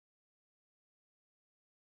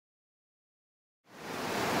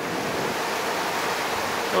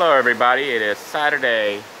Hello everybody, it is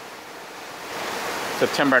Saturday,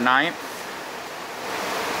 September 9th,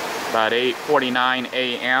 about 8:49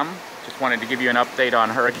 a.m. Just wanted to give you an update on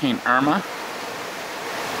Hurricane Irma.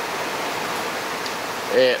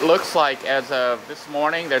 It looks like as of this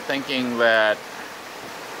morning they're thinking that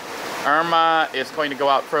Irma is going to go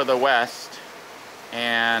out further west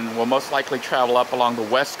and will most likely travel up along the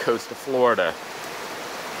west coast of Florida,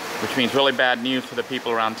 which means really bad news for the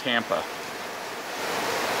people around Tampa.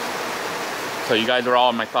 So you guys are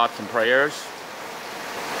all in my thoughts and prayers.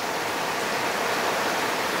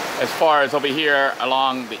 As far as over here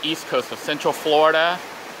along the east coast of Central Florida,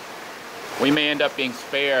 we may end up being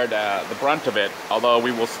spared the brunt of it, although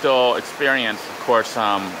we will still experience, of course,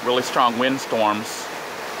 really strong windstorms.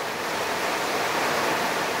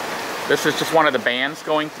 This is just one of the bands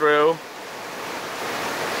going through.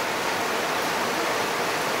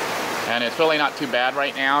 And it's really not too bad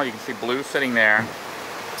right now. You can see Blue sitting there.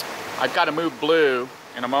 I've got to move Blue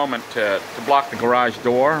in a moment to block the garage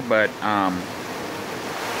door, but I'm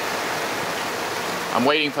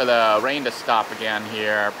waiting for the rain to stop again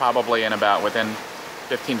here, probably in about within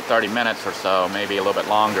 15 to 30 minutes or so, maybe a little bit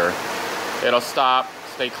longer. It'll stop,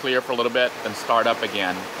 stay clear for a little bit, then start up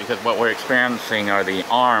again, because what we're experiencing are the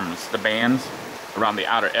arms, the bands, around the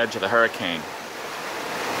outer edge of the hurricane.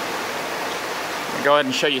 I'll go ahead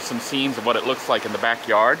and show you some scenes of what it looks like in the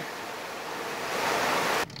backyard.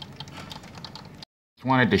 Just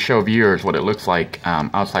wanted to show viewers what it looks like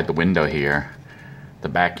outside the window here, the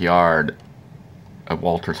backyard of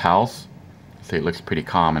Walter's house. See, it looks pretty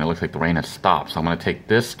calm and it looks like the rain has stopped, so I'm going to take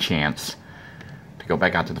this chance to go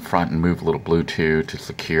back out to the front and move little Blue 2 to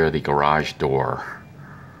secure the garage door.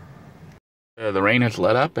 The rain has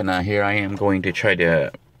let up, and here I am going to try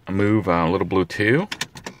to move little Blue 2,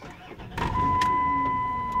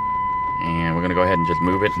 and we're going to go ahead and just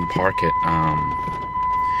move it and park it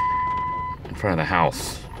in front of the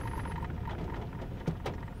house.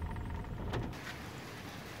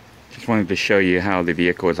 Just wanted to show you how the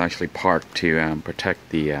vehicle is actually parked to protect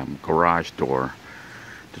the garage door,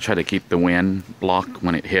 to try to keep the wind blocked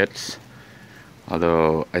when it hits.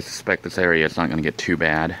 Although I suspect this area is not going to get too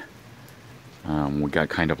bad. We got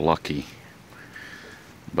kind of lucky.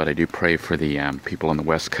 But I do pray for the people on the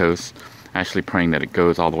west coast. Actually praying that it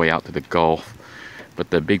goes all the way out to the Gulf.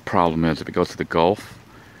 But the big problem is if it goes to the Gulf,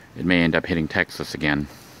 it may end up hitting Texas again,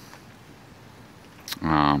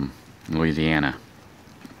 Louisiana.